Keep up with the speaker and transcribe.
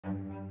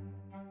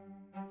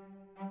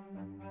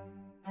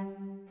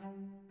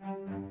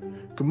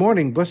Good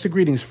morning. Blessed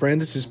greetings, friend.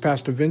 This is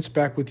Pastor Vince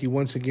back with you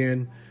once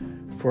again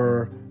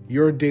for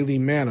your daily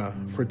manna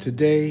for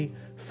today,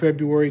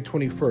 February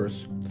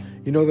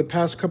 21st. You know, the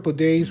past couple of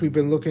days we've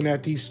been looking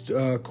at these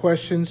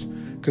questions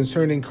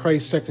concerning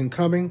Christ's second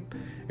coming,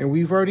 and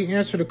we've already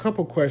answered a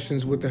couple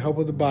questions with the help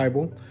of the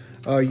Bible.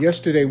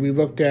 Yesterday we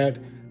looked at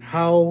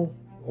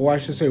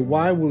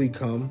why will he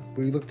come?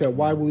 We looked at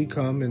why will he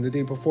come, and the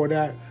day before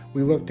that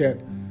we looked at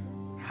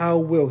how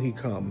will he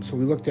come. So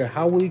we looked at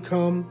how will he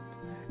come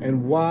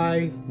and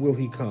why will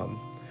he come.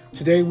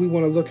 Today we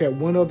want to look at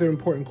one other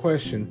important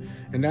question,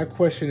 and that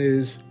question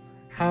is,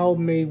 how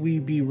may we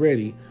be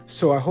ready?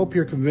 So I hope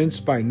you're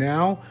convinced by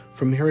now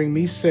from hearing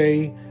me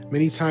say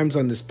many times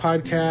on this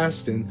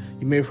podcast, and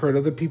you may have heard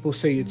other people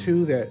say it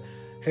too, that,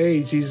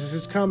 hey, Jesus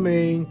is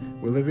coming.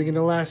 We're living in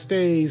the last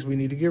days. We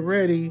need to get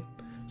ready.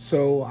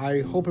 So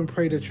I hope and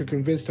pray that you're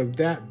convinced of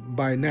that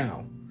by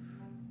now.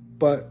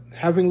 But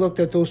having looked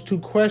at those two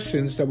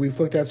questions that we've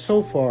looked at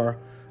so far,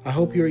 I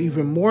hope you're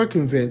even more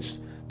convinced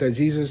that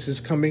Jesus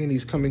is coming and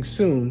he's coming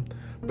soon.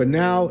 But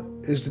now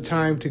is the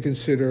time to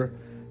consider,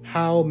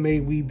 how may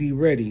we be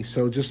ready?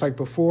 So just like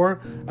before,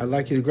 I'd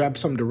like you to grab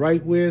something to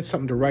write with,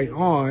 something to write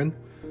on,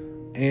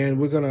 and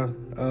we're going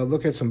to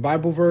look at some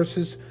Bible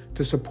verses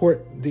to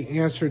support the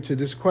answer to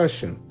this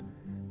question.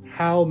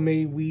 How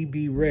may we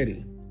be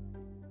ready?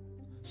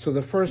 So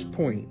the first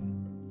point,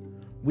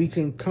 we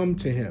can come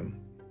to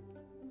him.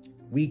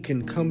 We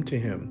can come to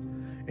him.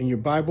 And your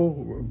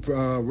Bible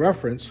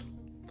reference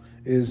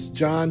is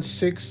John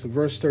 6,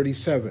 verse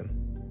 37.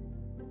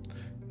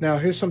 Now,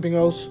 here's something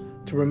else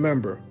to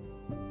remember.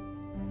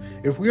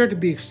 If we are to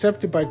be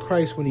accepted by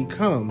Christ when he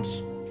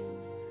comes,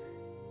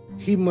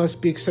 he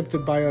must be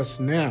accepted by us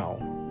now.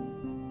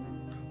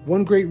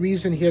 One great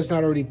reason he has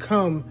not already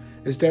come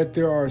is that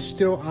there are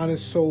still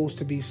honest souls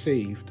to be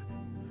saved.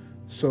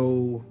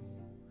 So,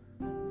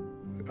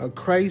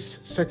 Christ's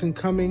second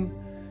coming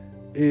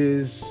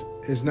is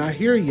not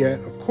here yet,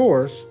 of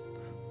course,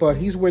 but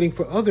he's waiting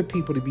for other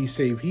people to be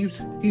saved.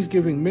 He's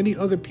giving many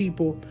other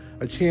people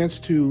a chance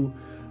to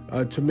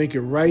make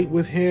it right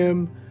with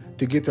him,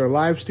 to get their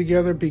lives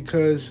together,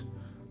 because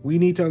we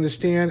need to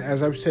understand,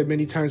 as I've said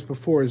many times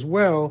before as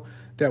well,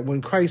 that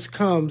when Christ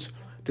comes,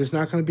 there's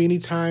not going to be any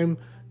time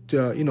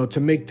to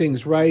make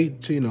things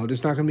right.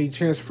 There's not going to be a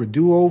chance for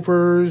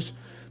do-overs.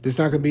 There's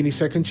not going to be any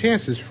second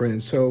chances,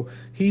 friends. So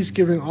he's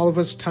giving all of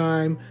us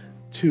time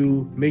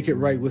to make it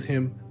right with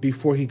him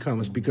before he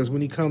comes, because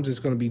when he comes, it's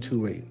going to be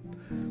too late.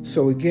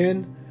 So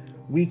again,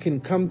 we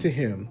can come to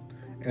him,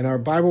 and our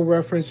Bible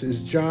reference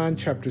is John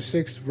chapter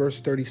 6,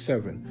 verse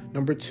 37.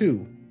 Number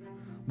 2,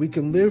 we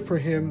can live for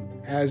him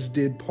as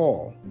did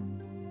Paul.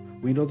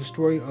 We know the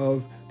story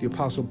of the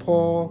Apostle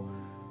Paul.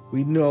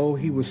 We know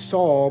he was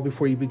Saul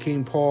before he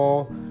became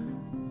Paul,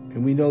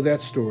 and we know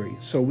that story.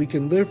 So we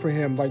can live for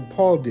him like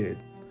Paul did.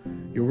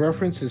 Your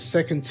reference is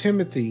 2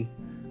 Timothy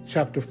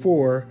chapter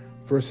 4,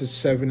 verses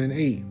 7 and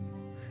 8.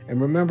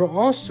 And remember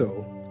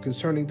also,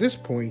 concerning this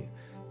point,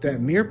 that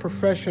mere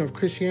profession of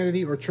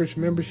Christianity or church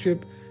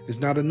membership is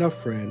not enough,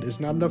 friend. It's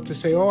not enough to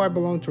say, oh, I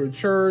belong to a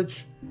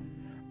church.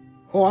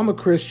 Oh, I'm a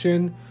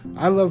Christian.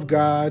 I love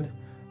God.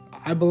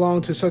 I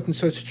belong to such and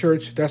such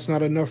church. That's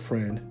not enough,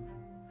 friend.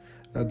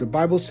 Now, the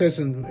Bible says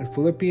in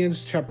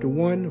Philippians chapter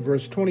 1,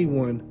 verse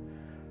 21,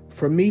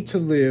 for me to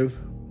live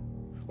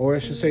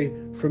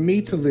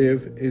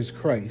is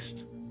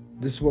Christ.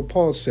 This is what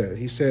Paul said.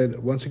 He said,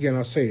 once again,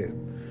 I'll say it.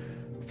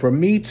 For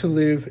me to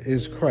live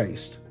is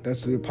Christ.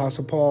 That's the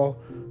Apostle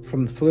Paul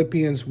from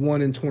Philippians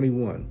 1 and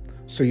 21.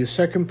 So your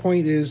second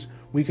point is,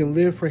 we can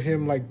live for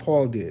him like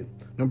Paul did.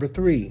 Number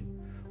 3,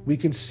 we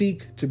can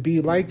seek to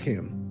be like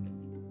him.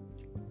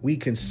 We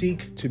can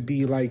seek to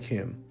be like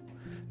him.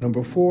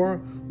 Number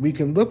 4, we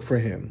can look for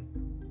him.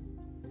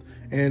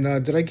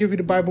 And did I give you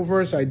the Bible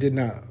verse? I did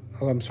not.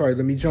 I'm sorry.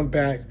 Let me jump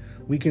back.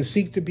 We can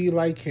seek to be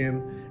like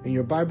him. And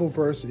your Bible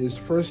verse is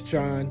 1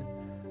 John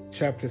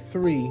chapter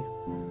 3,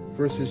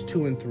 verses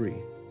 2 and 3.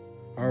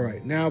 All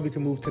right, now we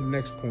can move to the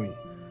next point.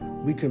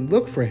 We can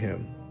look for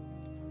him.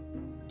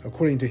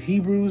 According to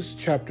Hebrews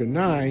chapter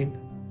 9,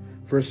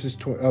 verse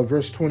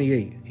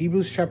 28.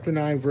 Hebrews chapter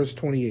 9, verse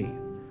 28.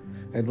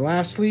 And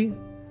lastly,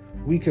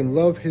 we can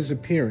love his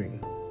appearing.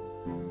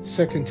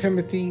 2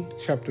 Timothy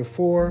chapter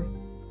 4,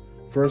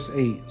 verse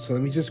 8. So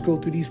let me just go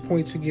through these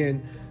points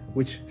again,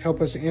 which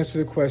help us answer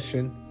the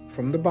question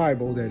from the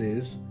Bible, that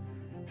is,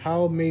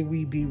 how may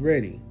we be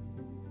ready?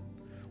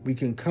 We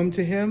can come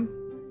to him,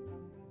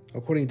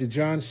 according to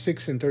John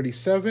 6 and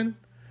 37.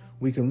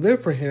 We can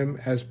live for him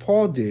as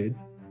Paul did,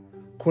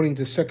 according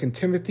to 2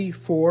 Timothy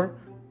 4,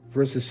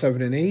 verses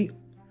 7 and 8.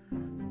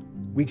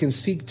 We can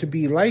seek to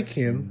be like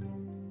him,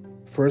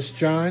 1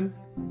 John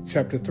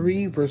chapter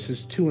 3,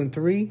 verses 2 and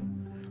 3.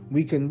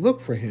 We can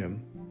look for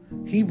him,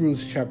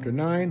 Hebrews chapter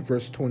 9,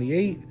 verse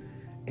 28.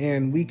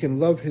 And we can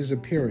love his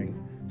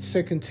appearing,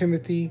 2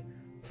 Timothy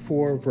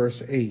 4,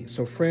 verse 8.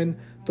 So, friend,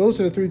 those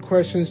are the 3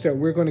 questions that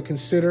we're going to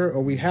consider,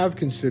 or we have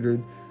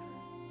considered,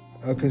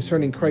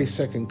 concerning Christ's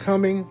second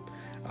coming.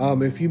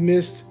 If you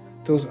missed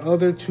those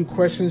other 2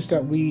 questions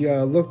that we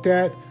looked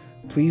at,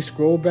 Please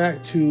scroll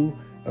back to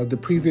the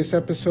previous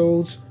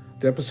episodes,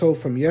 the episode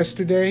from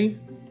yesterday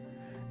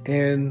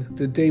and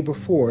the day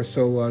before.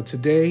 So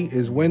today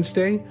is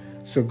Wednesday.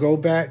 So go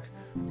back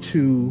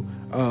to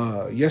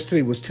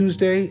yesterday was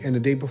Tuesday, and the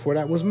day before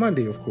that was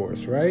Monday, of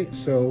course, right?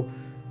 So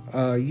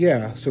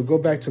so go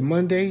back to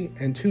Monday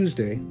and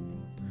Tuesday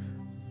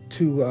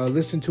to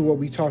listen to what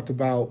we talked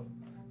about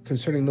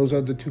concerning those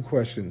other two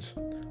questions.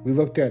 We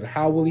looked at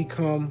how will he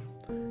come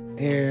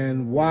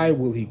and why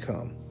will he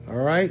come. All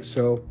right,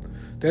 so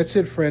that's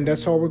it, friend.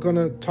 That's all we're going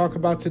to talk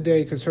about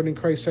today concerning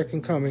Christ's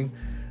second coming.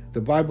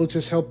 The Bible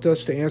just helped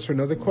us to answer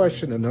another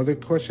question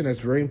that's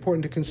very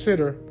important to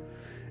consider.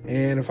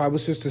 And if I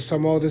was just to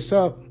sum all this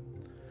up,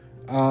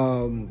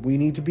 we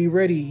need to be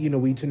ready. We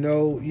need to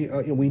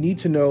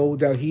know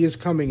that he is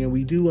coming, and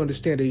we do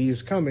understand that he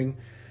is coming.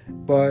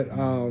 But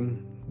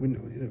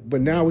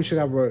now we should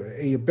have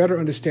a better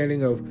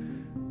understanding of,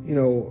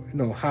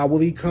 how will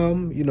he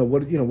come?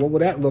 What will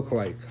that look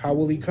like? How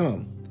will he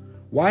come?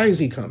 Why is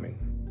he coming?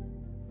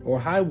 Or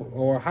how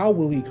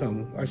will he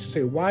come? I should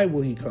say, why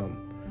will he come?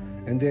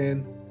 And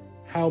then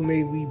how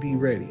may we be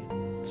ready?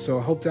 So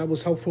I hope that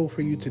was helpful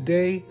for you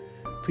today.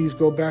 Please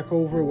go back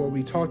over what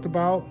we talked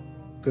about,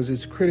 because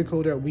it's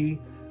critical that we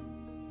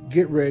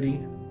get ready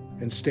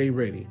and stay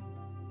ready.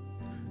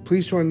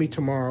 Please join me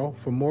tomorrow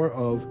for more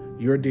of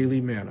Your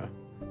Daily Manna.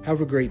 Have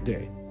a great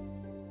day.